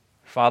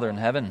Father in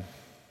heaven,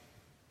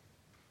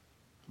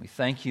 we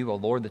thank you, O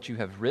Lord, that you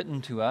have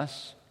written to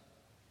us.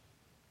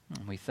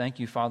 And we thank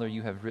you, Father,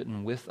 you have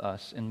written with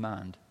us in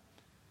mind.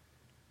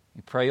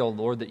 We pray, O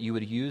Lord, that you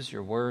would use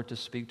your word to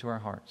speak to our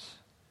hearts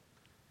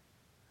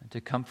and to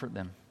comfort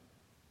them,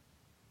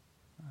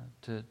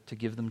 to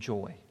give them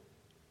joy,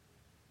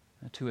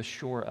 to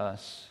assure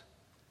us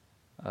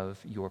of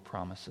your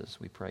promises.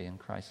 We pray in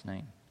Christ's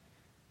name.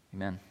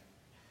 Amen.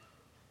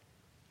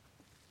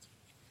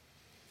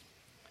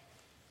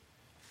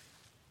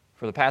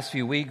 For the past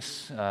few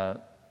weeks,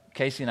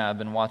 Casey and I have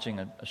been watching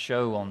a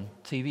show on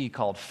TV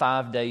called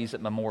 5 Days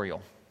at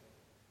Memorial.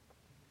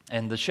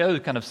 And the show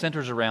kind of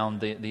centers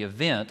around the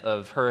event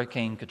of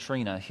Hurricane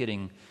Katrina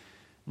hitting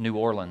New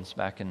Orleans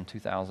back in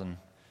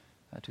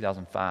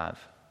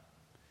 2005.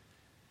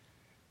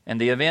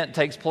 And the event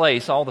takes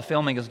place, all the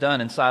filming is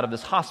done inside of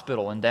this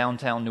hospital in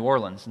downtown New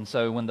Orleans. And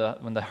so when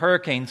the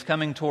hurricane's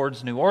coming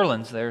towards New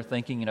Orleans, they're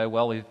thinking,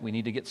 we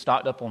need to get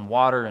stocked up on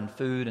water and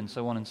food and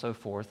so on and so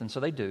forth. And so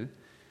they do.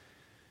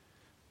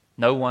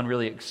 No one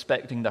really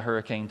expecting the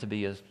hurricane to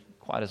be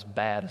quite as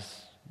bad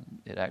as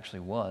it actually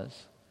was.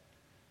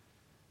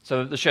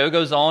 So the show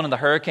goes on, and the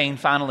hurricane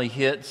finally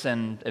hits,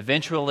 and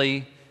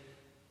eventually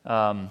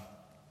the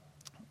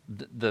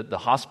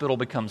hospital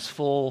becomes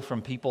full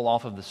from people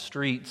off of the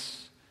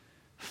streets.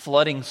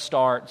 Flooding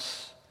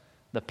starts,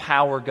 the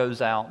power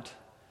goes out,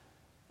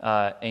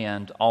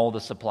 and all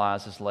the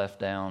supplies is left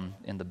down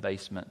in the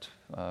basement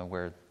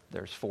where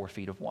there's 4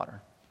 feet of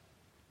water.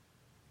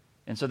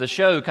 And so the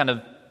show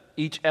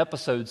each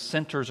episode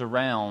centers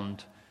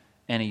around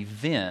an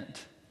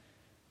event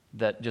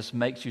that just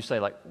makes you say,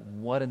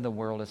 what in the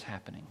world is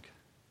happening?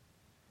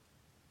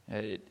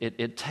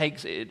 It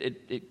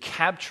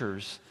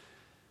captures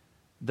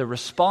the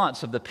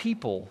response of the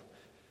people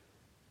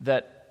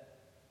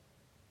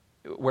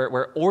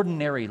where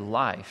ordinary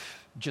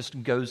life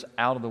just goes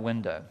out of the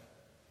window,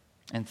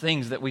 and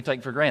things that we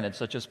take for granted,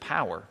 such as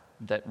power,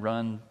 that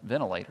run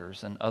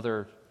ventilators and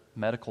other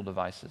medical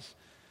devices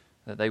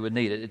that they would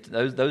need.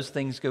 Those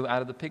things go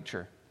out of the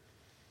picture.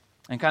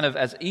 And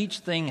as each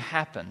thing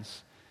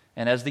happens,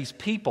 and as these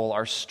people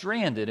are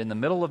stranded in the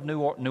middle of New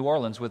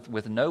Orleans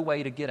with no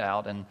way to get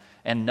out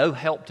and no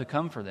help to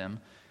come for them,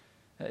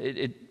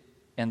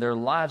 and their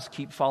lives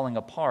keep falling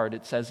apart,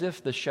 it's as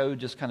if the show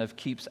just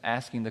keeps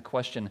asking the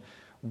question,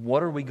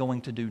 what are we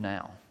going to do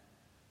now?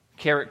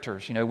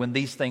 Characters, when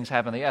these things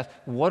happen, they ask,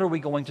 what are we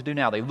going to do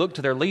now? They look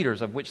to their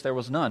leaders, of which there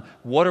was none.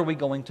 What are we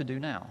going to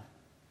do now?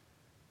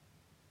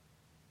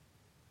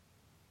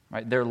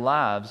 Right? Their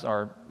lives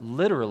are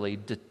literally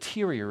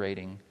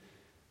deteriorating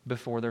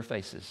before their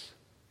faces.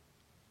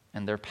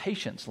 And their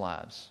patients'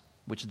 lives,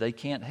 which they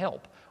can't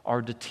help,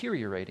 are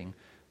deteriorating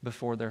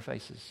before their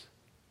faces.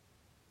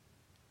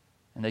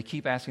 And they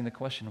keep asking the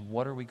question,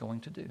 what are we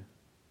going to do?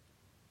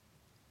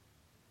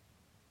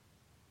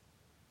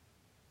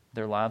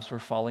 Their lives were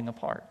falling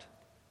apart.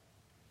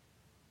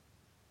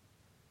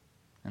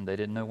 And they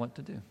didn't know what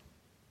to do.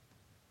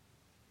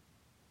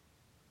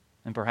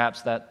 And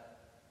perhaps that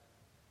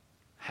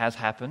has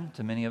happened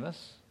to many of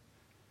us.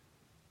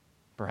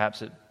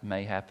 Perhaps it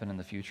may happen in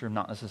the future,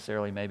 not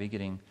necessarily maybe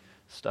getting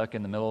stuck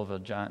in the middle of a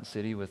giant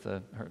city with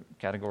a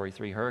Category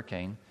 3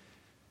 hurricane.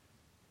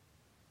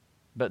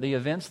 But the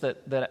events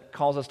that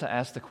cause us to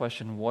ask the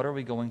question, what are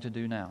we going to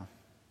do now?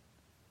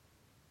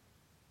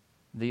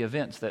 The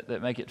events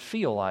that make it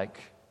feel like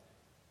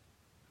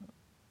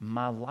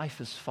my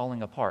life is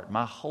falling apart.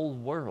 My whole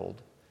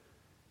world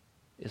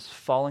is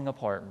falling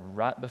apart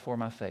right before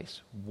my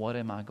face. What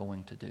am I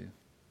going to do?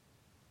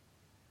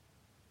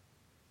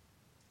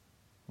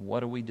 What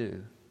do we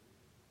do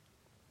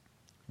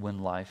when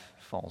life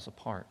falls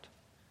apart?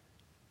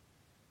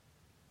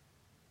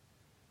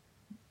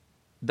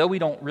 Though we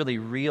don't really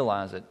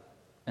realize it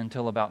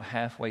until about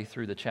halfway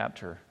through the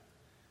chapter,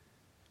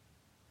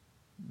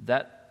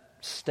 that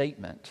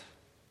statement,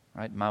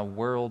 right, my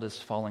world is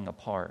falling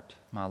apart,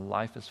 my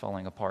life is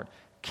falling apart,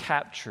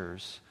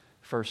 captures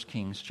 1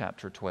 Kings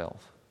chapter 12.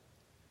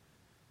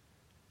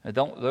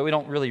 Though we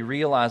don't really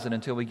realize it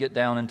until we get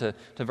down into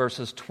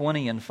verses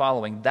 20 and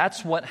following,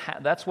 that's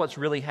what's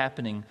really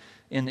happening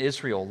in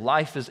Israel.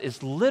 Life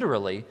is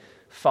literally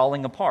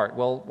falling apart.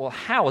 Well,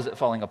 how is it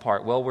falling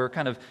apart? Well,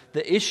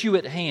 the issue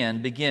at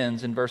hand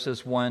begins in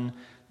verses 1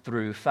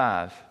 through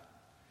 5.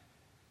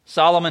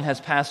 Solomon has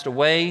passed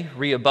away.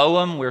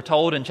 Rehoboam, we're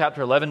told in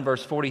chapter 11,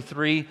 verse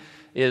 43,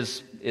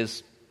 is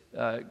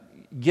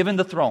given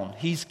the throne.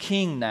 He's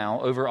king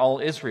now over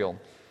all Israel.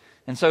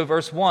 And so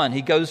verse 1,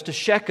 he goes to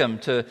Shechem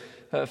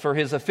for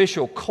his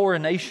official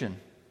coronation.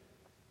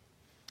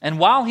 And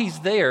while he's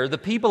there, the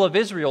people of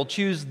Israel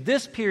choose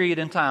this period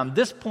in time,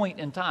 this point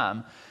in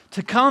time,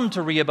 to come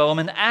to Rehoboam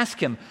and ask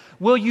him,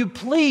 will you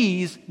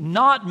please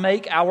not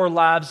make our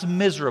lives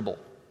miserable?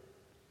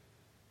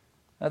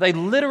 Now, they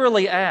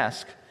literally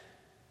ask,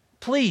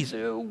 please,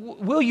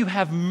 will you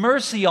have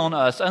mercy on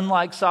us,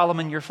 unlike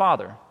Solomon your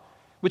father?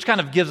 Which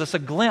kind of gives us a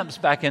glimpse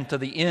back into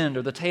the end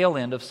or the tail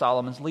end of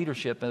Solomon's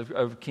leadership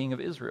of king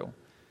of Israel.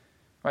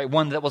 right?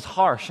 One that was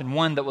harsh and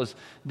one that was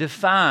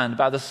defined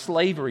by the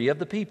slavery of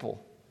the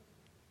people.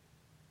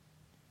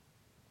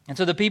 And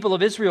so the people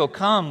of Israel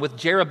come with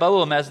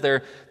Jeroboam as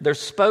their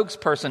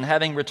spokesperson,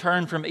 having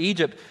returned from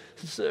Egypt.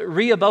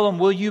 Rehoboam,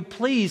 will you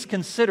please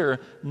consider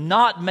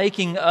not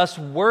making us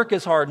work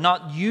as hard,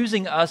 not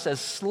using us as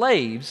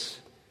slaves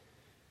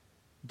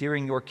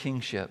during your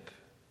kingship?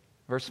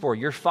 Verse 4,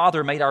 your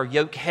father made our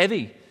yoke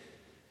heavy.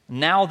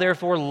 Now,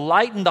 therefore,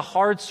 lighten the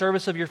hard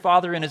service of your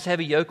father and his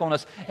heavy yoke on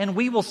us, and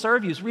we will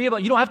serve you. So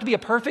Rehoboam, you don't have to be a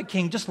perfect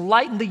king. Just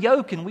lighten the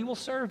yoke, and we will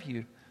serve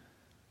you.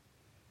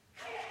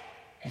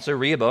 And so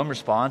Rehoboam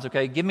responds,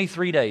 okay, give me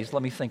 3 days.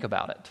 Let me think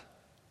about it.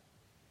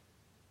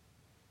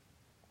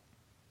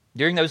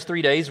 During those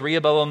 3 days,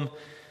 Rehoboam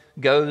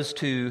goes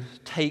to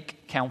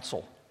take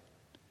counsel.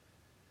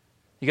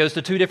 He goes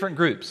to 2 different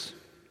groups.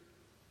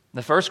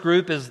 The first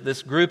group is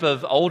this group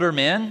of older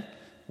men,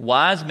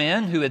 wise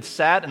men who had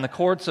sat in the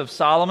courts of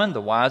Solomon,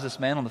 the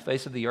wisest man on the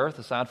face of the earth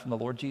aside from the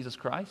Lord Jesus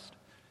Christ.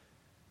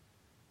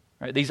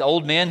 Right, these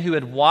old men who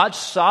had watched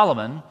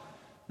Solomon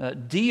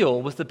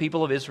deal with the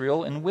people of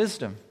Israel in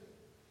wisdom.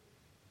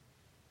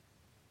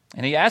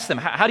 And he asked them,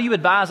 how do you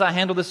advise I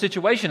handle this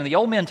situation? And the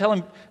old men tell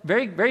him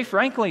very, very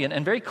frankly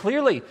and very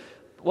clearly,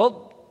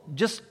 well,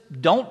 just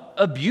don't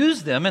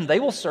abuse them and they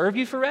will serve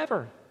you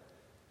forever.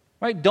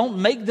 Right?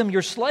 Don't make them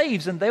your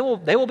slaves and they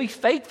will be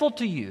faithful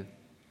to you.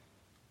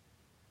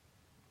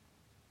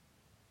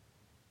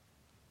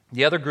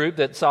 The other group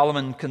that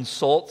Solomon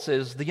consults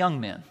is the young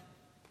men.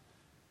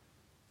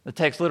 The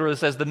text literally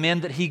says the men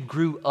that he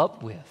grew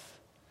up with.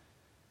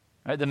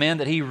 Right? The men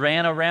that he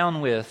ran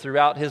around with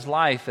throughout his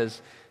life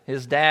as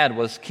his dad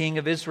was king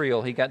of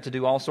Israel. He got to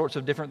do all sorts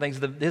of different things.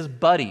 His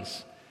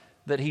buddies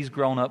that he's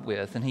grown up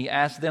with. And he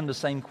asked them the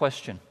same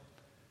question.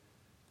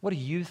 What do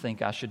you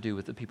think I should do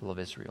with the people of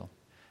Israel?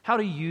 How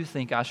do you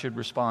think I should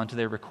respond to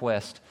their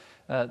request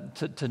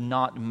to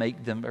not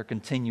make them or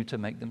continue to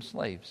make them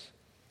slaves?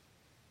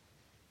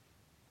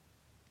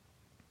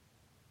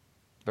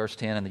 Verse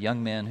 10, and the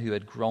young men who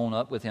had grown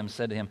up with him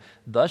said to him,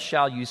 thus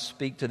shall you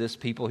speak to this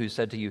people who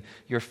said to you,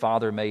 your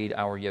father made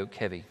our yoke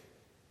heavy.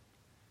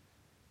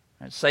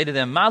 Right, say to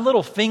them, my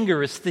little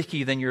finger is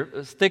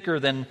thicker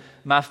than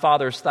my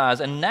father's thighs.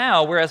 And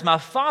now, whereas my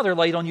father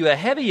laid on you a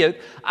heavy yoke,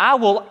 I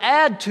will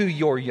add to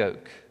your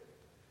yoke.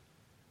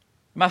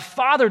 My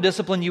father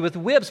disciplined you with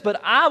whips, but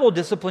I will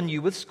discipline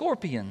you with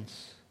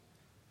scorpions.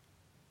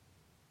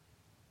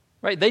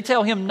 Right? They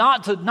tell him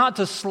not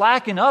to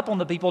slacken up on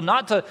the people,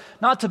 not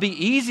to be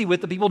easy with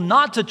the people,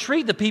 not to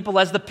treat the people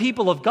as the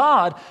people of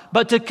God,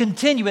 but to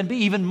continue and be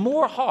even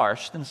more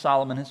harsh than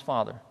Solomon his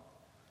father.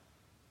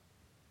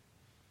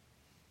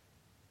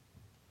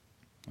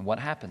 And what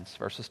happens?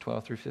 Verses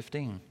 12 through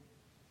 15.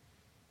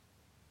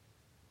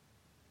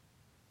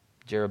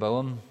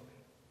 Jeroboam,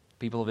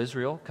 people of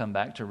Israel, come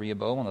back to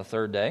Rehoboam on the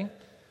 3rd day.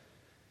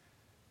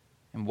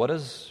 And what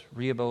does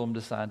Rehoboam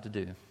decide to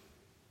do?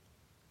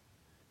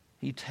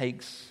 He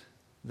takes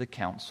the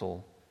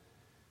counsel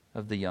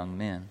of the young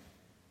men.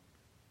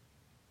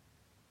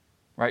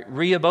 Right?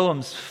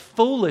 Rehoboam's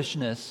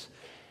foolishness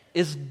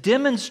is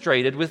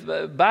demonstrated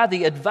by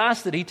the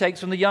advice that he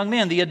takes from the young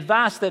men, the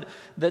advice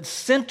that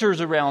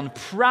centers around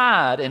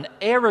pride and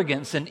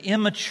arrogance and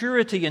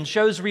immaturity and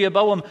shows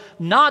Rehoboam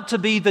not to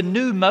be the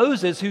new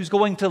Moses who's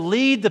going to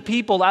lead the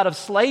people out of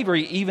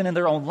slavery even in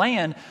their own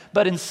land,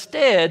 but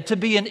instead to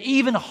be an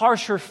even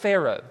harsher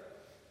Pharaoh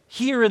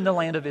here in the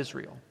land of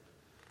Israel.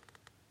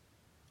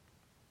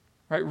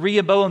 Right?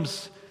 Rehoboam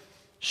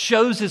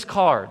shows his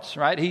cards,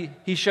 right?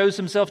 He shows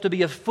himself to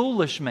be a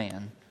foolish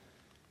man,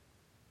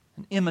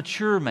 an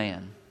immature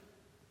man,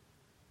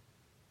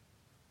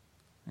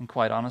 and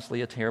quite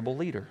honestly, a terrible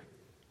leader.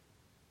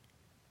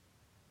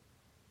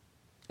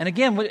 And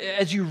again,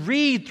 as you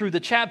read through the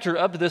chapter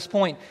up to this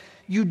point,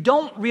 you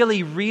don't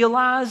really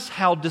realize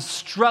how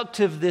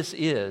destructive this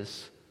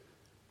is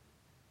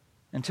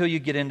until you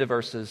get into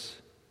verses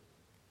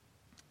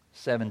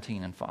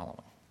 17 and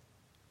following.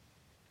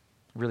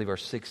 Really,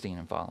 verse 16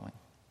 and following.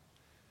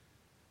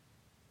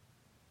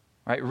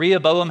 Right?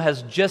 Rehoboam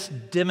has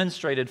just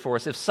demonstrated for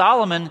us, if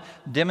Solomon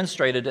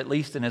demonstrated, at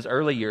least in his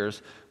early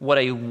years, what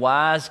a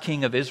wise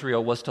king of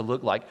Israel was to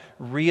look like,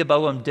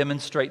 Rehoboam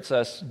demonstrates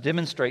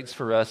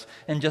for us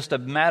in just a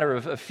matter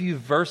of a few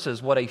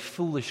verses what a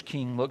foolish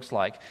king looks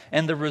like.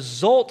 And the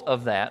result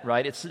of that,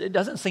 right, it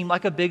doesn't seem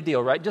like a big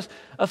deal, right? Just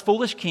a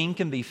foolish king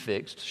can be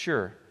fixed,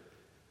 sure.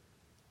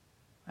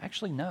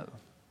 Actually, no.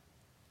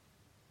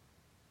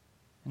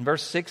 In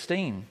verse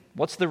 16,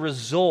 what's the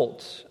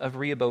result of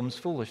Rehoboam's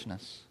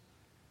foolishness?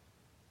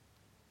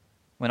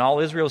 When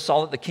all Israel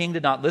saw that the king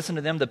did not listen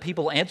to them, the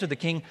people answered the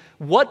king,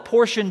 what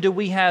portion do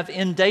we have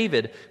in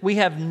David? We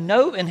have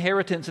no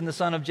inheritance in the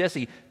son of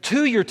Jesse.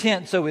 To your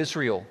tents, O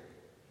Israel.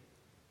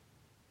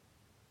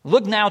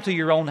 Look now to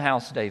your own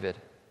house, David.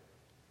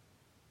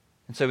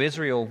 And so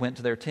Israel went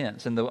to their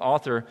tents. And the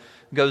author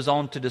goes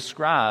on to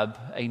describe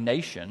a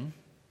nation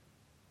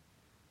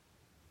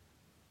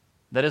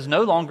that is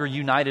no longer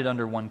united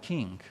under one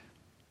king.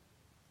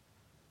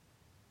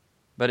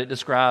 But it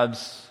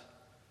describes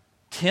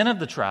 10 of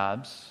the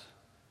tribes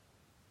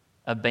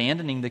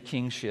abandoning the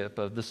kingship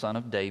of the son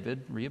of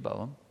David,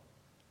 Rehoboam,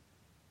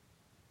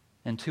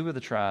 and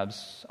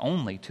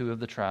only two of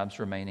the tribes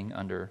remaining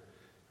under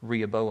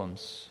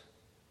Rehoboam's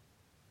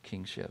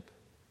kingship.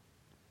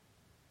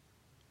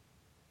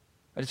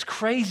 But it's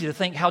crazy to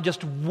think how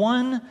just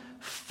one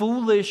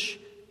foolish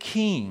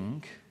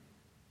king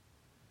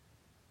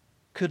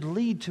could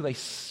lead to a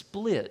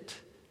split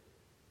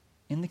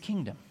in the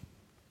kingdom.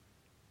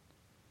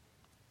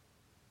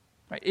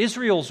 Right?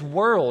 Israel's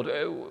world,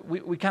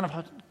 we kind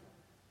of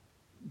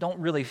don't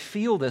really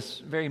feel this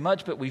very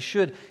much, but we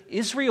should.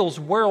 Israel's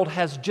world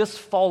has just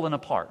fallen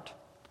apart.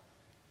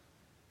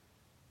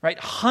 Right?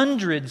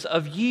 Hundreds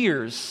of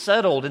years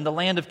settled in the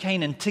land of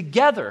Canaan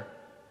together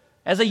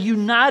as a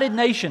united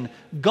nation,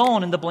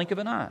 gone in the blink of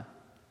an eye.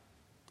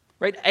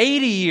 Right?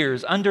 80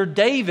 years under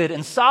David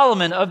and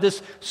Solomon of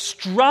this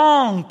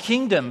strong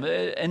kingdom,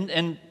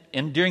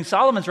 and during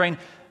Solomon's reign,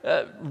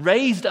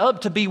 raised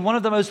up to be one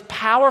of the most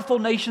powerful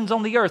nations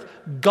on the earth,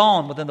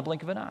 gone within the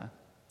blink of an eye.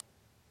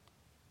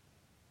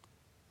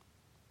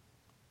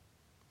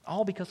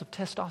 All because of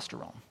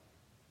testosterone.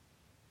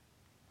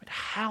 But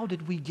how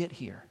did we get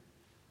here?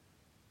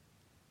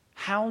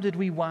 How did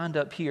we wind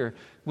up here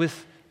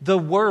with the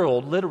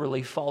world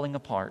literally falling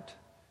apart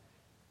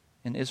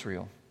in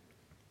Israel?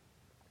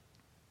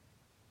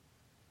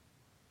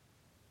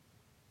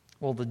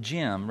 Well, the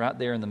gem right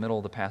there in the middle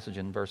of the passage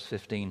in verse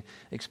 15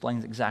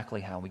 explains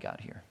exactly how we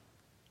got here.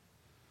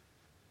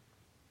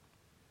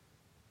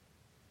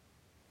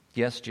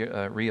 Yes,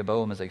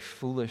 Rehoboam is a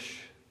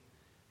foolish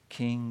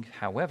king.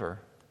 However,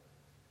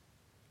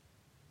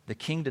 the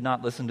king did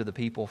not listen to the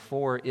people,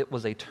 for it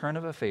was a turn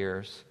of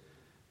affairs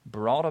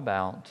brought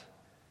about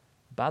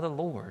by the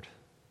Lord,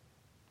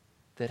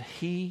 that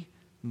he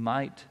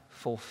might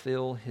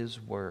fulfill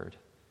his word,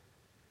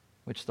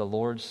 which the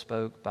Lord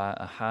spoke by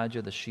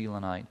Ahijah the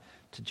Shilonite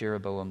to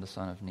Jeroboam the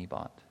son of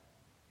Nebat.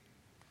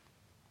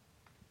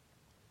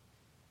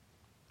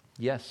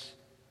 Yes,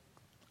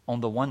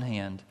 on the one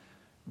hand,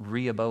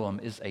 Rehoboam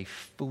is a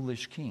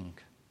foolish king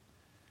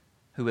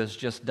who has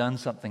just done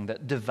something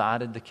that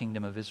divided the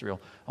kingdom of Israel.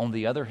 On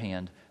the other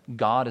hand,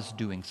 God is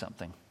doing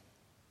something.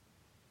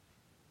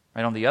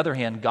 Right? On the other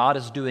hand, God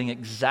is doing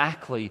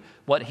exactly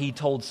what he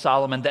told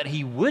Solomon that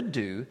he would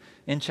do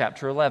in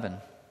chapter 11.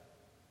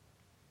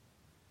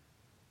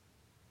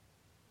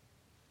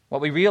 What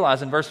we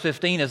realize in verse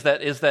 15 is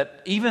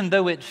that even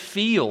though it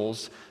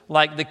feels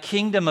like the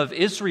kingdom of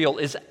Israel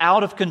is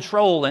out of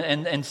control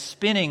and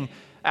spinning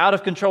out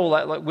of control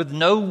like with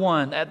no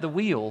one at the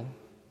wheel,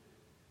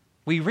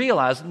 we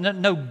realize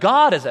no,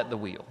 God is at the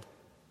wheel.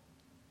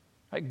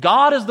 Right?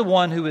 God is the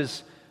one who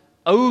is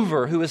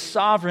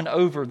sovereign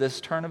over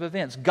this turn of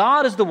events.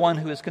 God is the one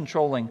who is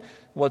controlling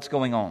what's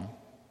going on.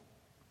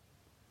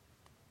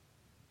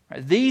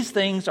 Right? These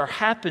things are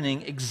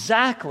happening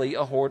exactly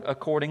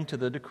according to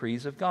the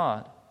decrees of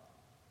God.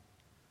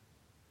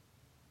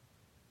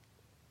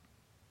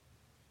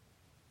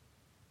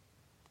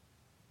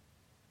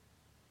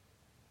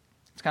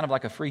 It's kind of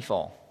like a free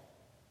fall.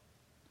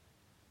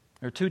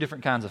 There are two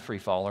different kinds of free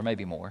fall, or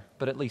maybe more,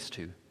 but at least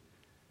two.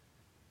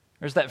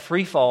 There's that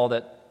free fall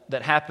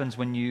that happens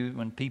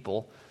when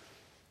people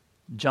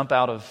jump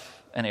out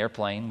of an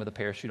airplane with a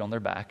parachute on their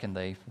back and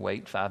they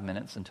wait 5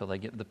 minutes until they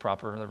get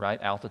the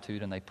right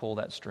altitude and they pull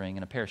that string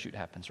and a parachute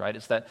happens, right?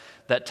 It's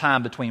that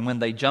time between when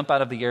they jump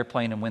out of the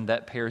airplane and when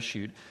that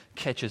parachute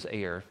catches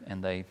air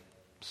and they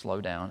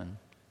slow down and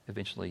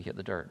eventually hit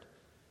the dirt.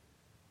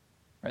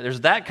 Right?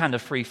 There's that kind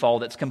of free fall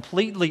that's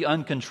completely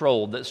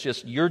uncontrolled,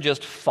 you're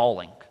just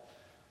falling.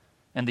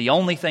 And the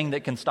only thing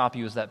that can stop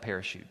you is that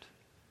parachute.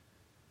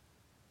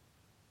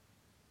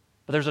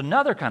 But there's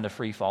another kind of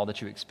free fall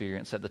that you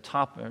experience at the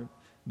top,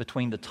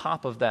 between the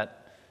top of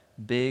that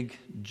big,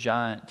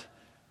 giant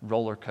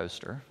roller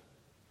coaster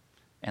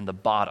and the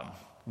bottom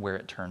where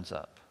it turns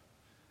up.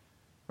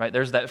 Right?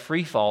 There's that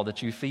free fall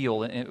that you feel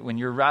when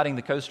you're riding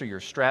the coaster.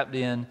 You're strapped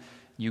in,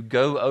 you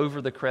go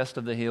over the crest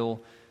of the hill,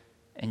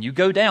 and you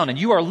go down, and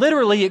you are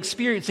literally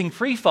experiencing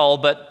free fall,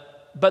 but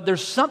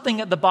there's something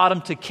at the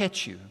bottom to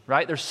catch you,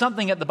 right? There's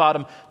something at the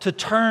bottom to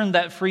turn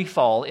that free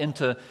fall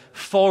into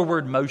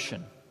forward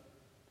motion.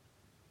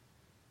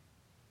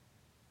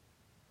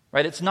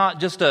 Right? It's not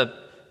just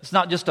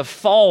a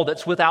fall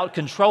that's without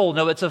control.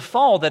 No, it's a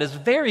fall that is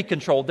very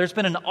controlled. There's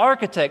been an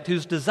architect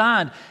who's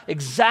designed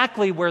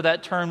exactly where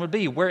that turn would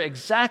be, where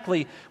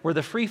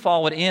the free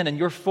fall would end and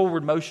your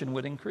forward motion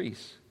would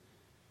increase.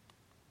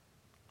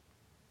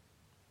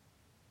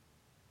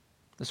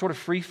 The sort of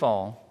free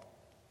fall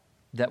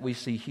that we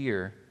see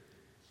here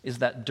is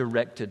that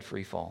directed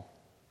free fall.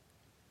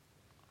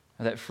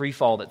 That free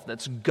fall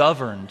that's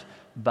governed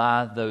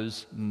by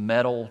those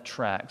metal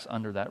tracks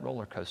under that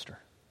roller coaster.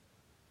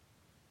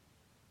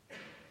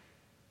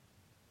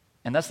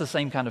 And that's the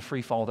same kind of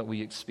free fall that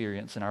we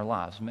experience in our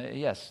lives.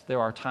 Yes,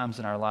 there are times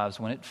in our lives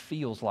when it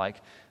feels like,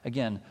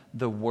 again,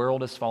 the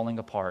world is falling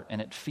apart,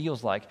 and it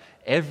feels like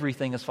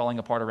everything is falling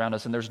apart around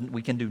us, and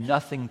we can do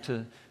nothing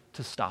to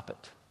stop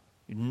it,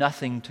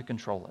 nothing to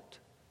control it.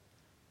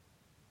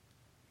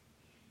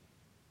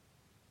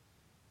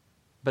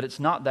 But it's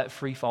not that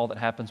free fall that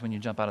happens when you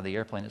jump out of the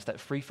airplane. It's that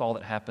free fall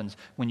that happens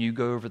when you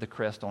go over the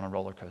crest on a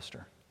roller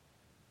coaster.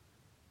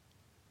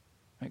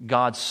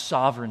 God's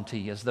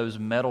sovereignty as those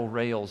metal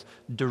rails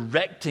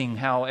directing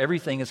how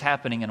everything is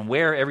happening and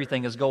where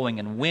everything is going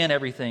and when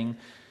everything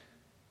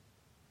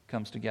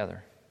comes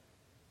together.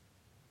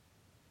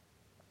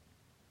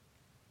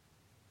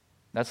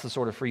 That's the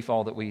sort of free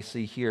fall that we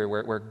see here,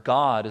 where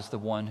God is the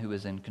one who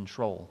is in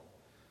control.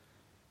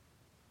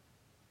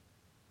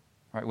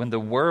 Right? When the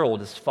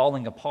world is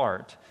falling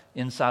apart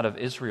inside of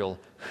Israel,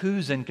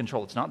 who's in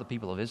control? It's not the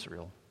people of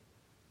Israel.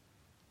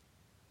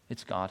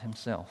 It's God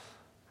Himself.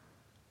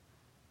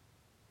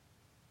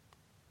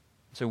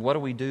 So what do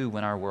we do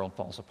when our world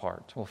falls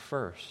apart? Well,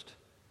 first,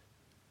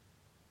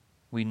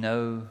 we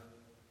know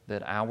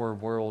that our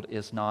world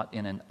is not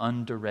in an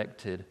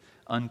undirected,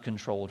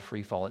 uncontrolled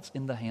free fall. It's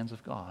in the hands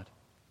of God.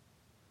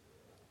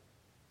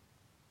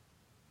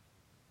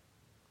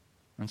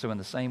 And so in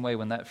the same way,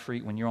 when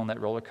you're on that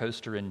roller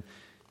coaster and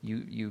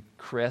you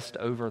crest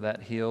over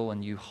that hill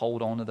and you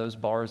hold on to those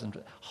bars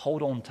and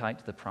hold on tight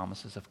to the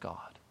promises of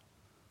God.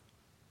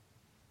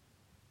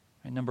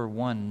 And number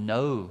one,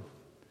 know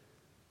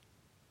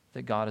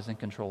that God is in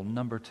control.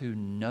 Number two,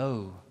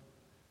 know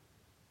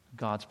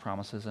God's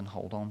promises and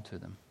hold on to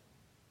them.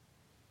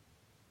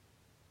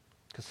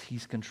 Because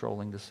He's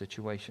controlling the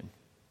situation.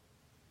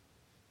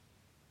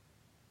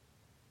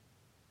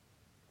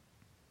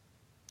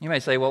 You may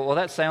say, well,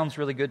 that sounds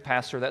really good,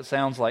 Pastor. That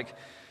sounds like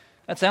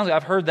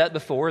I've heard that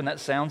before, and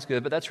that sounds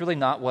good, but that's not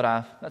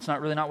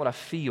really not what I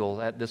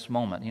feel at this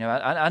moment.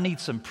 I need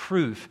some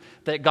proof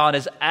that God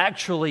is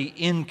actually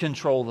in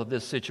control of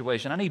this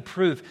situation. I need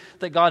proof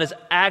that God is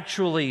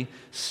actually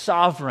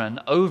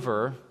sovereign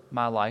over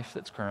my life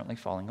that's currently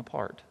falling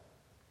apart.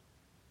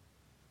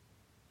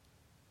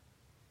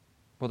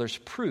 Well, there's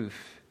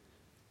proof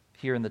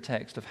here in the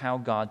text of how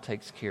God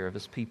takes care of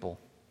His people.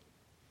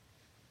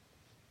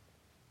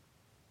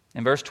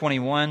 In verse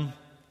 21,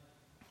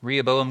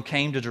 Rehoboam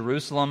came to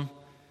Jerusalem,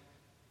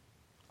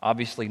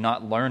 obviously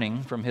not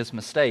learning from his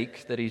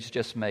mistake that he's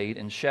just made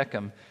in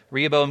Shechem.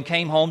 Rehoboam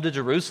came home to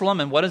Jerusalem,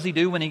 and what does he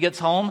do when he gets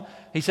home?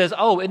 He says,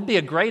 it'd be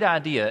a great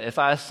idea if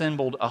I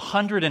assembled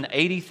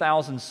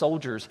 180,000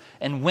 soldiers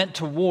and went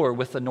to war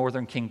with the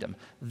northern kingdom.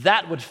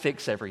 That would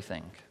fix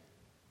everything.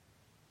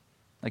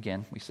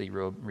 Again, we see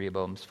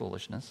Rehoboam's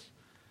foolishness.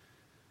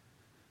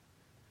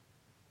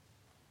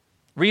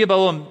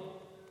 Rehoboam,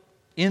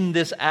 in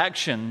this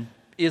action,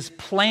 is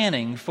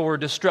planning for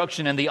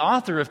destruction, and the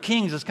author of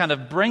Kings is kind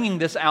of bringing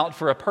this out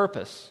for a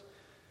purpose.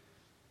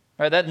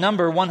 Right, that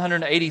number,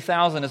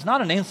 180,000, is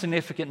not an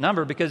insignificant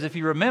number, because if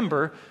you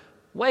remember,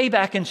 way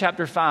back in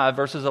chapter 5,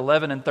 verses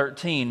 11 and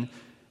 13,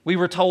 we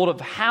were told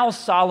of how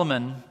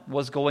Solomon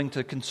was going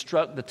to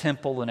construct the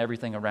temple and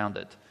everything around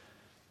it.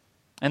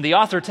 And the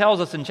author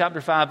tells us in chapter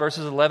 5,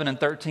 verses 11 and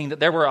 13, that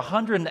there were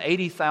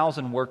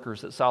 180,000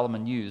 workers that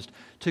Solomon used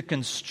to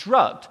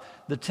construct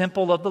the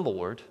temple of the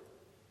Lord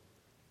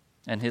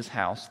and His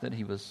house that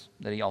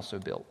he also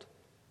built.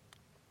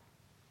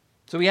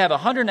 So we have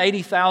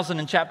 180,000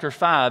 in chapter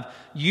 5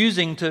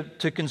 using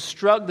to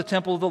construct the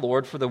temple of the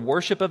Lord for the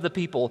worship of the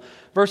people,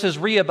 versus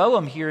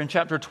Rehoboam here in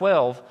chapter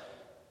 12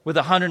 with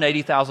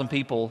 180,000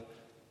 people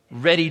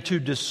ready to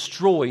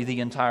destroy the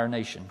entire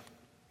nation.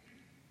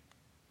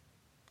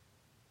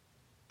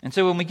 And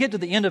so when we get to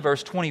the end of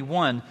verse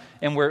 21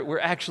 and we're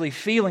actually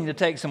feeling the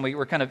text and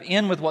we're kind of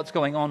in with what's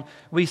going on,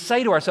 we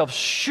say to ourselves,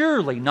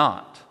 surely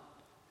not.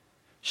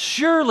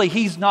 Surely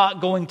He's not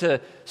going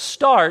to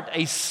start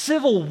a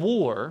civil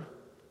war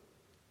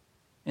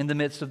in the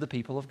midst of the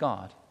people of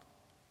God.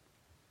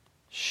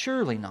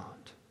 Surely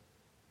not.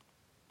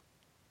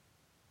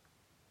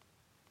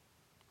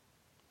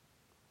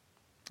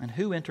 And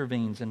who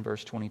intervenes in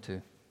verse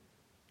 22?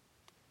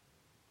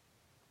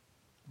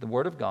 The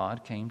word of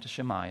God came to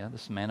Shemaiah,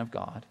 this man of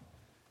God.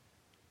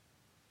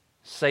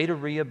 Say to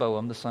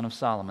Rehoboam, the son of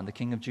Solomon, the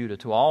king of Judah,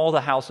 to all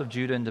the house of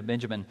Judah and to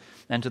Benjamin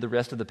and to the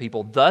rest of the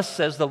people, thus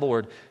says the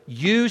Lord,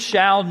 you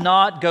shall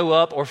not go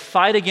up or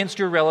fight against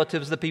your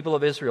relatives, the people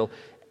of Israel.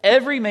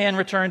 Every man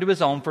return to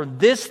his own, for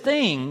this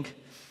thing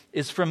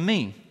is from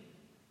me.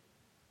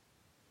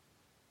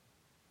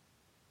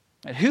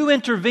 And who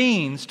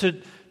intervenes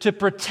to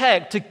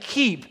protect, to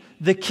keep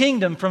the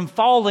kingdom from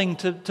falling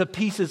to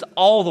pieces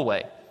all the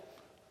way?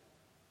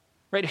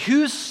 Right?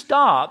 Who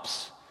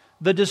stops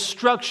the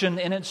destruction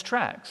in its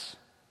tracks?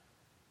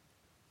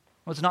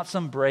 Well, it's not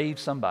some brave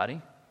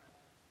somebody.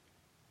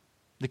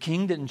 The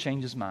king didn't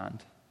change his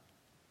mind.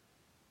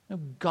 No,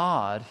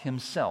 God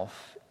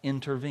Himself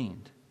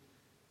intervened.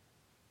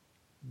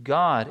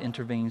 God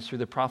intervenes through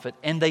the prophet,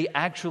 and they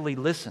actually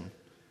listen.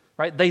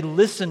 Right? They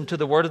listened to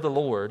the word of the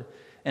Lord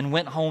and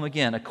went home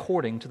again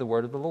according to the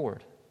word of the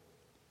Lord.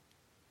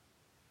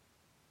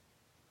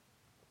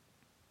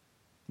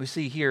 We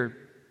see here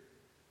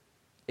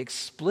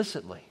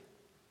explicitly,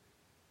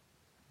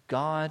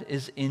 God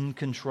is in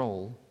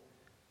control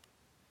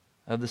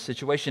of the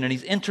situation, and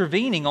He's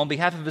intervening on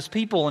behalf of His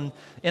people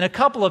in a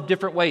couple of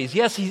different ways.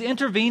 Yes, He's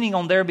intervening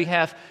on their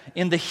behalf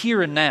in the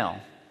here and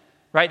now.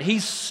 right?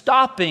 He's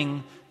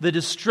stopping the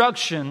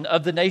destruction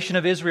of the nation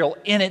of Israel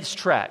in its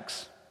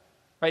tracks,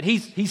 right?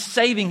 He's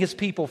saving his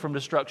people from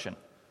destruction.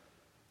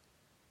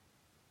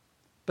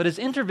 But his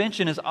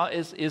intervention is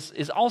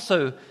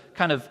also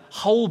kind of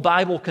whole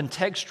Bible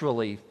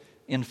contextually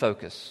in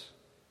focus.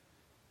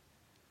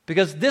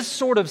 Because this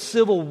sort of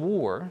civil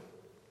war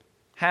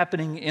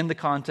happening in the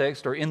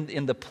context or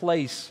in the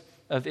place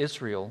of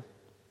Israel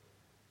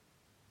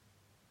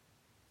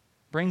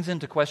brings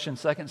into question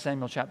 2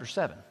 Samuel chapter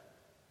 7,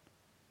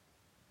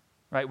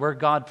 right, where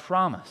God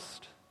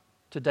promised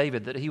to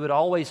David that he would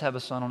always have a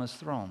son on his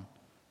throne.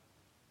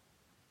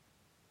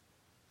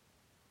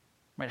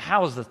 Right,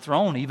 how is the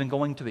throne even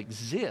going to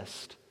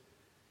exist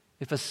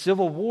if a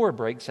civil war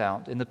breaks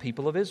out in the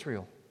people of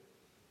Israel?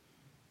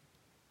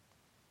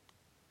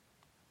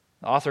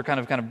 The author kind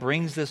of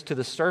brings this to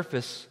the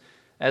surface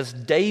as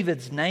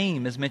David's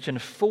name is mentioned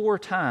 4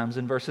 times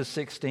in verses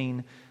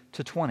 16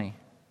 to 20.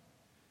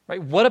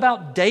 Right? What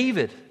about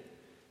David?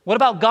 What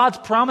about God's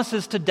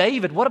promises to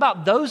David? What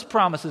about those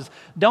promises?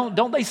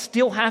 Don't they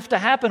still have to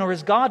happen, or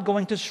is God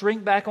going to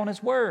shrink back on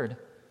his word?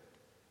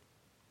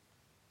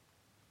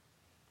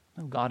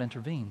 No, God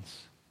intervenes.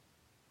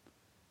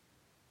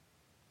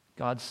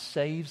 God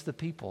saves the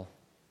people,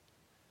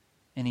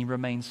 and he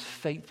remains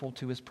faithful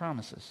to his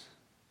promises.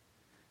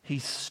 He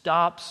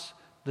stops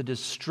the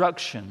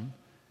destruction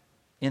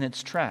in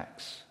its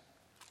tracks.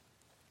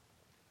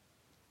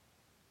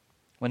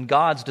 When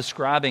God's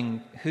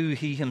describing who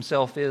he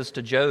himself is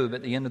to Job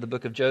at the end of the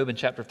book of Job in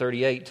chapter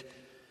 38,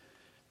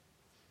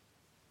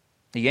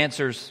 he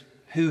answers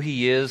who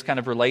he is, kind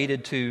of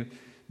related to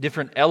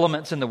different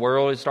elements in the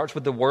world. It starts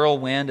with the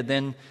whirlwind, and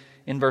then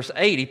in verse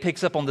 8, he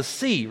picks up on the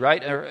sea,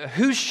 right?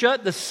 Who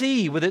shut the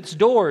sea with its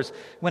doors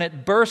when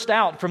it burst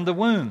out from the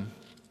womb?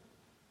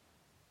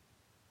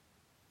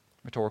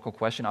 Rhetorical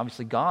question.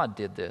 Obviously, God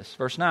did this.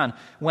 Verse 9,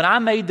 when I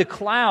made the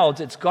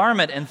clouds its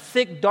garment and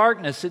thick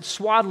darkness its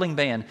swaddling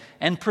band,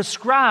 and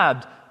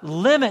prescribed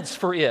limits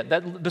for it,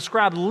 that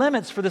prescribed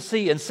limits for the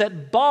sea, and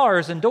set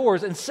bars and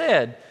doors, and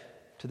said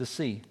to the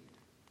sea,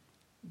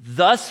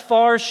 thus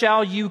far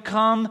shall you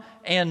come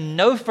and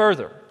no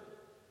further,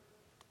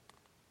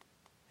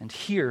 and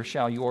here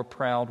shall your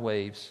proud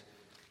waves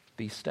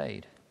be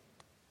stayed.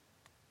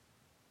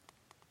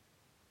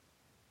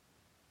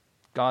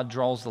 God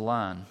draws the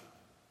line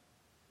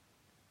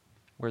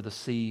where the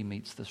sea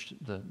meets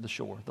the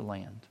shore, the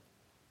land.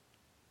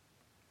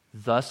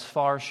 Thus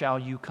far shall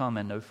you come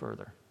and no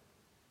further.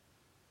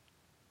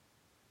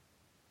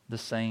 The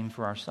same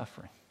for our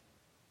suffering.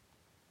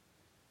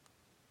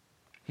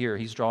 Here,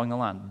 he's drawing the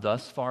line.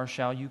 Thus far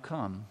shall you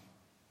come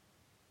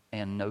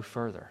and no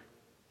further.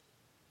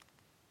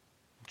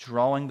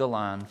 Drawing the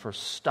line for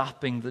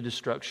stopping the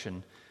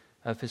destruction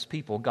of his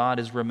people. God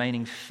is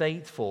remaining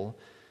faithful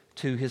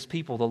to his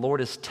people. The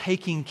Lord is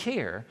taking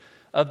care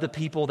of the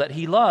people that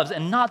he loves.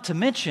 And not to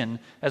mention,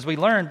 as we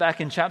learned back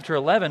in chapter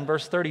 11,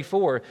 verse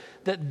 34,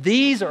 that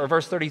these are,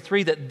 verse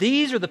 33, that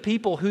these are the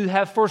people who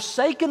have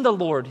forsaken the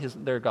Lord,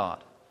 their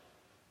God.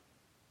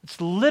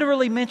 It's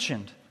literally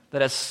mentioned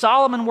that as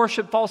Solomon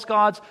worshiped false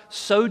gods,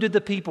 so did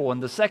the people.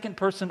 And the second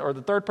person or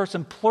the third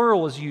person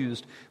plural is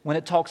used when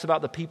it talks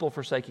about the people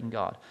forsaking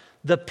God.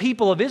 The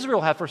people of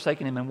Israel have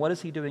forsaken him. And what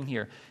is he doing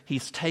here?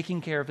 He's taking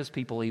care of his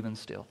people even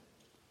still.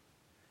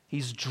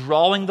 He's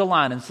drawing the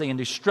line and saying,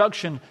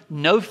 destruction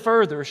no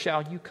further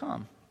shall you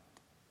come.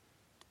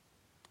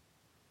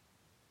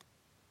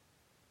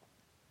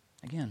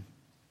 Again,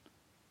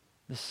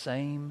 the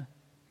same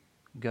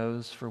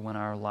goes for when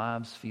our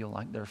lives feel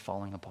like they're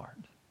falling apart.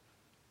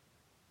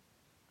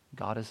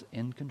 God is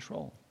in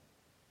control.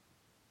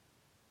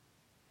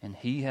 And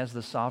he has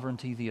the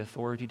sovereignty, the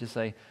authority to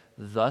say,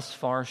 thus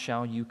far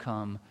shall you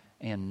come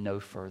and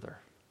no further.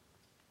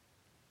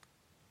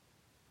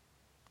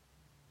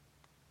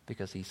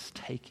 Because he's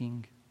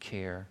taking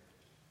care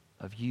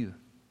of you.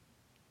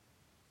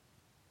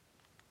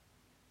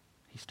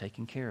 He's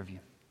taking care of you.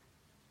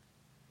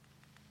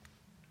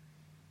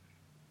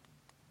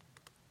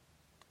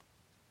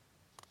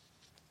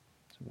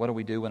 So what do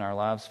we do when our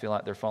lives feel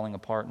like they're falling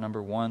apart?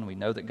 Number one, we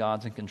know that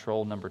God's in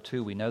control. Number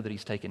two, we know that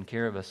he's taking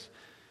care of us.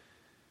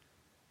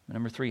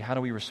 Number three, how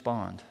do we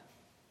respond?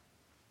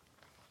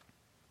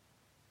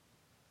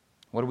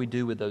 What do we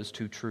do with those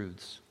two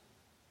truths?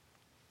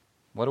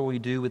 What do we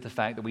do with the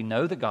fact that we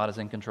know that God is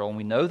in control and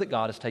we know that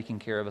God is taking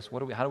care of us?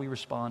 How do we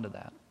respond to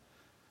that?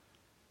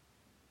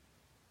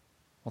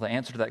 Well, the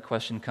answer to that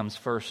question comes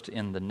first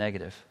in the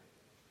negative.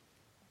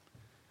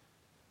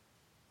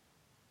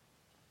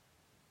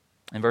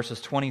 In verses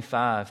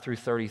 25 through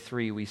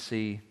 33, we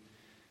see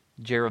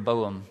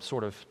Jeroboam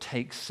sort of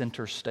take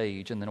center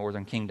stage in the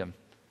northern kingdom.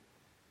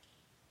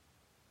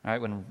 All right,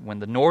 when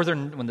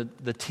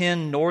the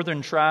 10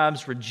 northern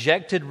tribes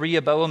rejected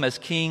Rehoboam as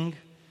king,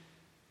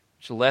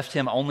 which left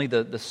him only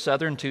the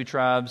southern 2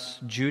 tribes,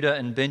 Judah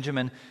and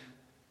Benjamin.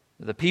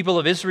 The people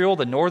of Israel,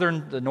 the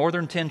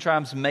northern 10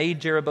 tribes,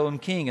 made Jeroboam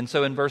king. And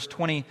so in verse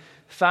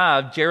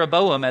 25,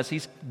 Jeroboam, as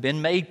he's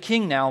been made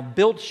king now,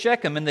 built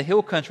Shechem in the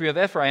hill country of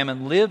Ephraim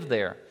and lived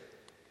there.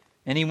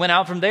 And he went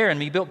out from there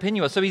and he built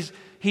Penuel. So he's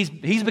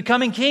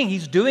becoming king.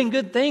 He's doing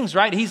good things,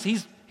 right?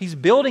 He's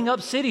building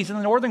up cities in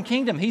the northern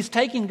kingdom. He's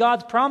taking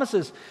God's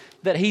promises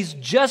that he's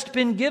just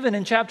been given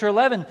in chapter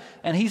 11,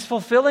 and he's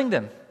fulfilling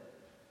them.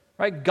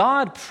 Right?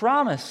 God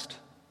promised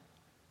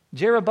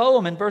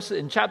Jeroboam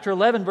in chapter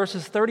 11,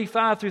 verses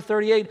 35 through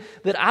 38,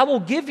 that I will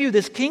give you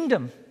this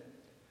kingdom.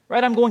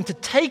 Right? I'm going to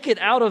take it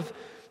out of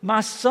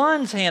my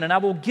son's hand, and I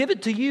will give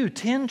it to you,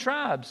 10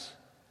 tribes.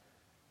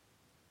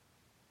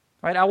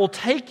 Right? I will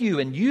take you,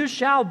 and you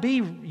shall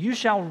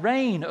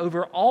reign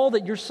over all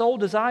that your soul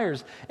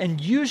desires,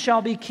 and you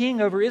shall be king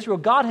over Israel.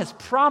 God has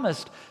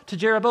promised to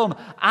Jeroboam,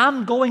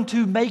 I'm going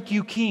to make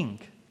you king.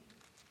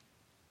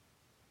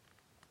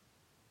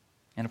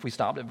 And if we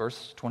stopped at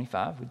verse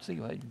 25, we'd see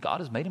God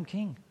has made him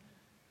king.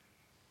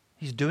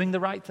 He's doing the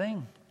right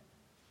thing.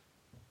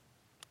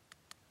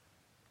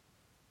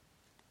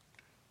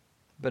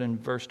 But in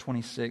verse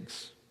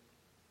 26,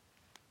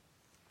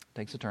 it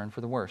takes a turn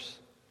for the worse.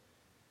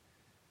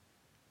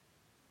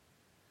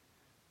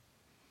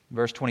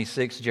 Verse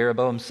 26,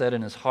 Jeroboam said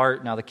in his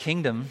heart, now the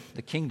kingdom,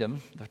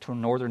 the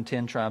northern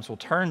 10 tribes, will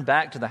turn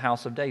back to the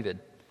house of David.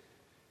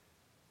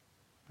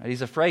 Right?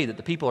 He's afraid that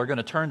the people are going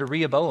to turn to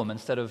Rehoboam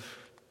instead of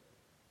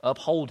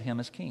uphold him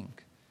as king.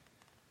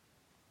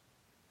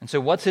 And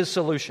so what's his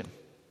solution?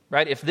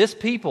 Right? If this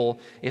people,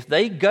 if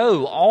they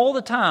go all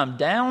the time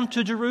down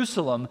to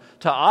Jerusalem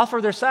to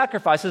offer their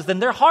sacrifices, then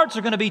their hearts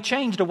are going to be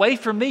changed away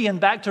from me and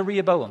back to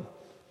Rehoboam.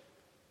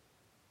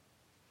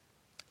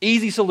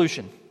 Easy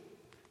solution.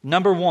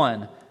 Number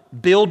 1,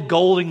 build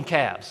golden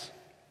calves.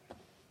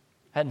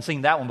 Hadn't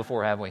seen that one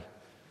before, have we?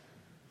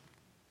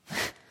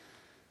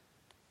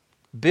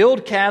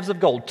 Build calves of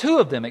gold. 2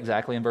 of them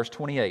exactly in verse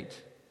 28.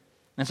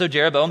 And so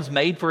Jeroboam's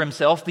made for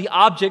himself the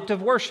object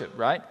of worship,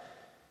 right?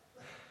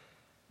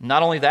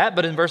 Not only that,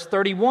 but in verse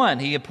 31,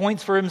 he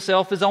appoints for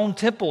himself his own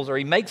temples, or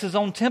he makes his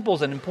own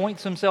temples and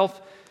appoints himself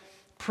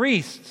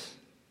priests.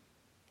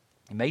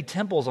 He made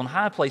temples on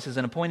high places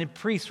and appointed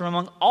priests from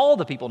among all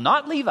the people,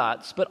 not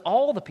Levites, but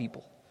all the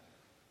people.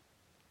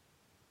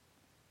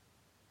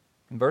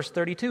 In verse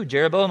 32,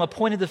 Jeroboam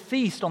appointed the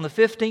feast on the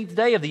 15th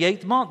day of the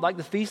 8th month, like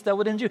the feast that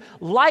was in Judah.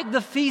 Like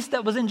the feast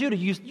that was in Judah.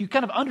 You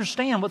kind of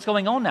understand what's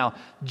going on now.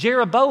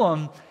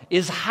 Jeroboam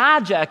is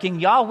hijacking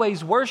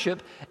Yahweh's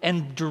worship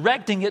and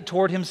directing it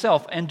toward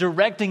himself and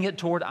directing it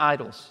toward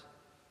idols.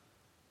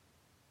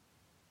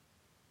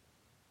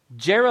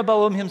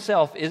 Jeroboam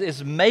himself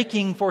is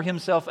making for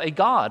himself a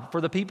god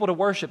for the people to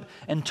worship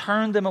and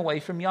turn them away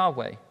from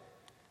Yahweh.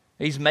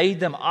 He's made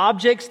them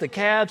objects, the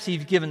calves.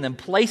 He's given them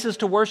places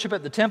to worship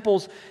at the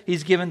temples.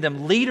 He's given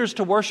them leaders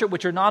to worship,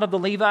 which are not of the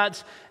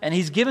Levites. And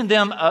he's given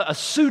them a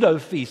pseudo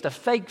feast, a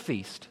fake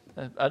feast,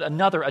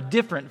 a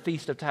different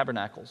feast of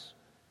tabernacles.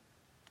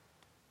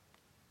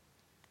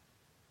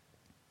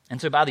 And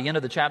so by the end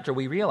of the chapter,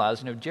 we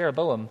realize,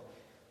 Jeroboam,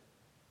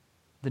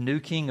 the new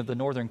king of the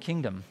northern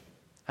kingdom,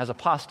 has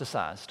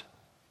apostatized.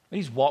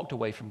 He's walked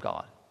away from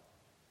God.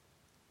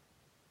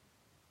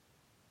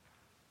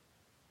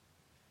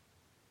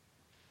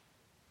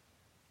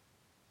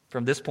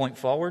 From this point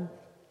forward,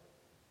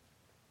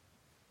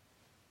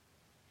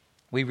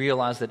 we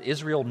realize that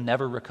Israel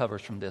never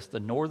recovers from this. The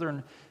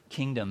northern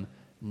kingdom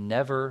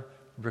never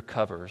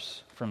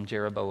recovers from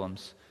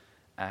Jeroboam's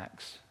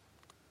acts.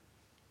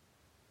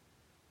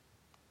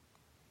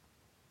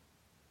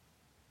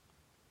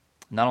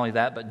 Not only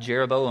that, but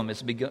Jeroboam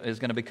is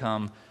going to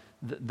become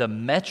the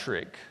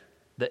metric,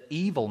 the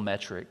evil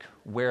metric,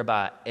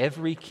 whereby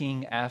every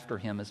king after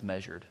him is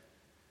measured.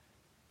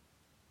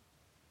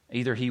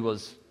 Either he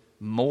was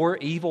more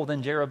evil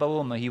than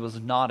Jeroboam, or he was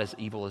not as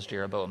evil as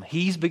Jeroboam.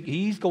 He's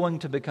going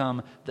to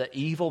become the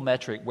evil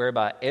metric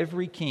whereby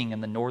every king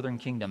in the northern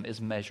kingdom is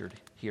measured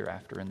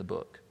hereafter in the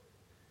book.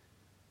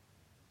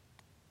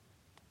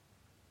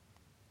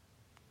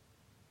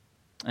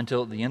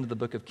 Until at the end of the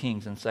book of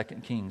Kings and 2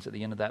 Kings, at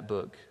the end of that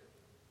book,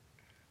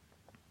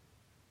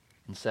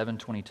 in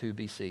 722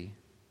 BC,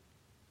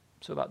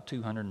 so about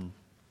 200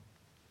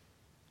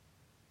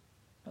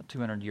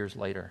 years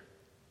later,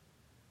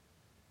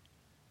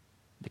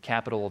 the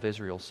capital of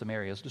Israel,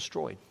 Samaria, is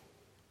destroyed.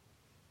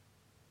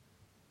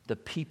 The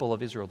people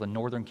of Israel, the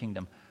northern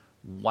kingdom,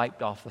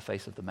 wiped off the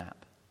face of the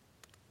map.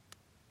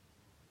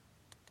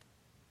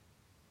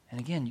 And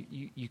again,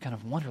 you kind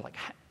of wonder,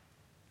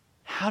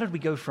 how did we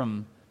go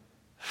from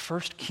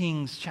 1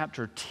 Kings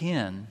chapter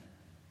 10,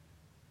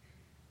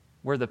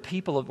 where the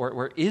people of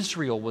where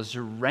Israel was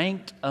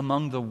ranked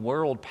among the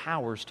world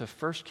powers, to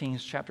 1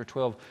 Kings chapter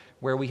 12,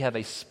 where we have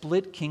a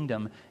split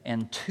kingdom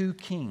and 2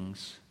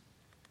 kings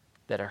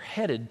that are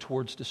headed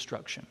towards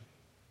destruction?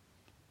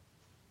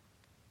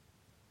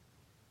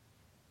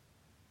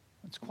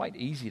 It's quite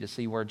easy to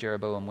see where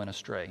Jeroboam went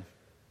astray.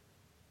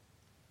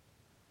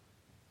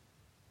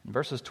 In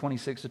verses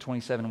 26 to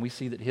 27, we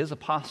see that his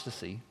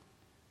apostasy,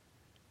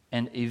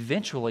 and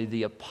eventually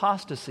the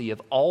apostasy of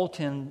all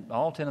 10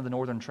 of the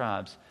northern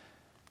tribes,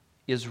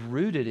 is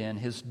rooted in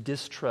his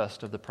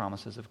distrust of the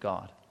promises of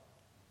God.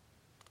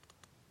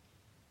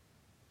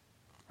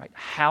 Right?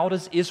 How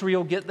does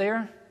Israel get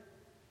there?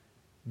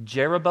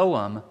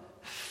 Jeroboam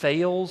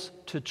fails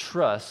to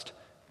trust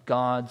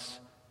God's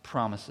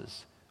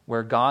promises,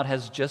 where God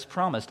has just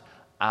promised,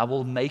 I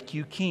will make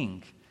you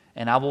king,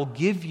 and I will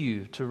give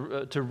you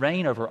to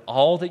reign over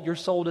all that your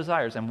soul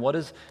desires. And what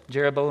does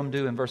Jeroboam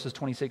do in verses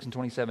 26 and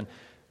 27?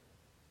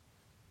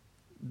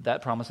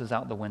 That promise is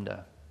out the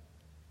window.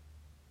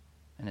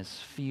 And his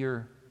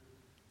fear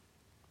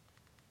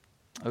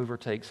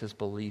overtakes his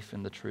belief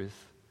in the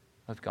truth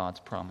of God's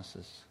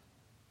promises.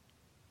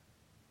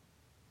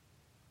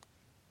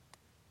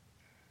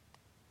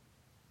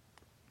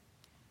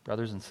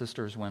 Brothers and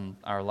sisters, when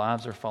our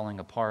lives are falling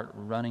apart,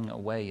 running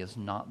away is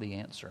not the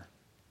answer.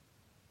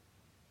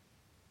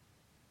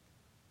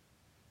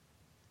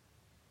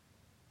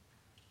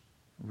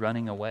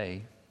 Running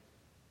away,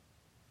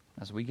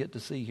 as we get to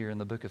see here in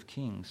the book of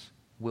Kings,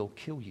 will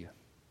kill you.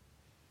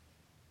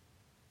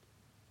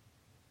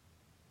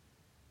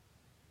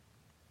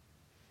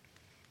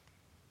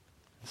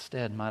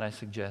 Instead, might I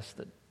suggest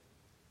that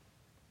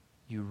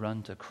you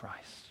run to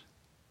Christ.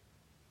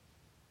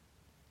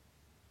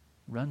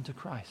 Run to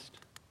Christ.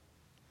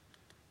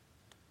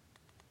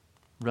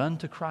 Run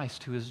to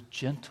Christ, who is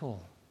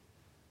gentle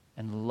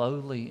and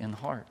lowly in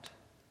heart.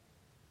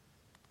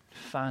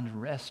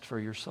 Find rest for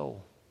your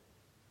soul.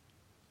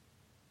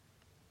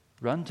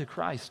 Run to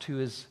Christ, who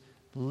is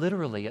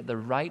literally at the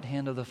right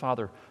hand of the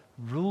Father,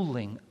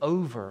 ruling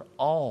over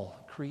all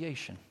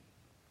creation.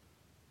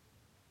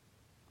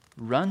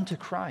 Run to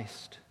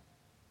Christ,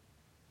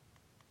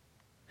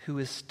 who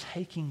is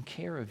taking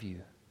care of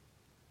you,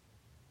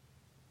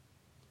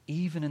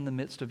 even in the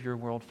midst of your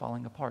world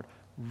falling apart.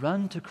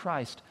 Run to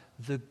Christ,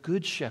 the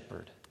good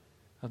shepherd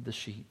of the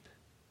sheep.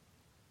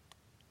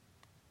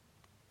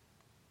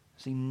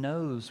 As he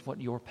knows what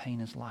your pain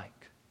is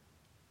like.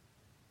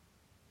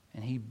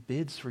 And he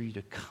bids for you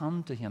to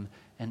come to him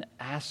and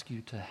ask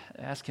him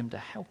to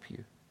help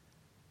you.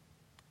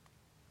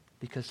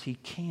 Because he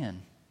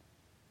can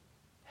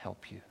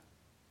help you.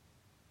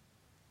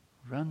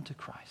 Run to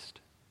Christ.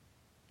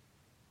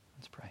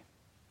 Let's pray.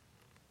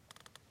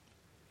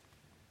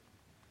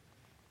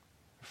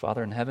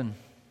 Father in heaven,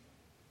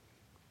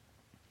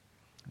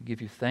 we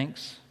give you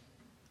thanks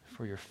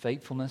for your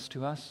faithfulness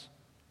to us.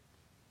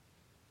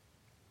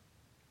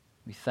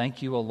 We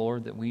thank you, O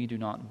Lord, that we do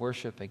not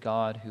worship a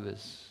God who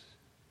is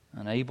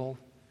unable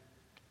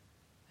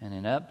and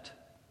inept,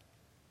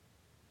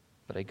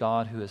 but a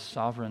God who is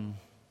sovereign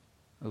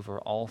over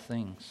all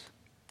things,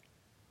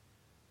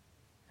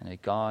 and a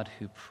God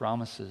who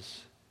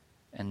promises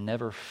and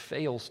never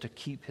fails to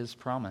keep his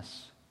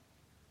promise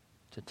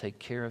to take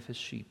care of his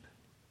sheep.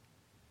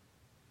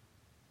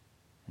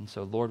 And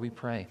so, Lord, we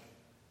pray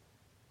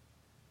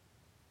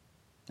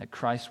that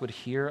Christ would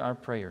hear our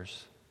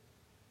prayers,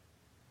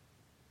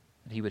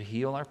 that he would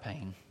heal our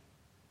pain,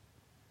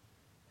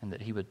 and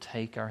that he would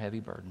take our heavy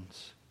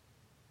burdens.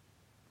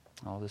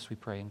 All this we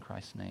pray in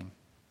Christ's name.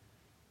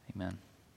 Amen.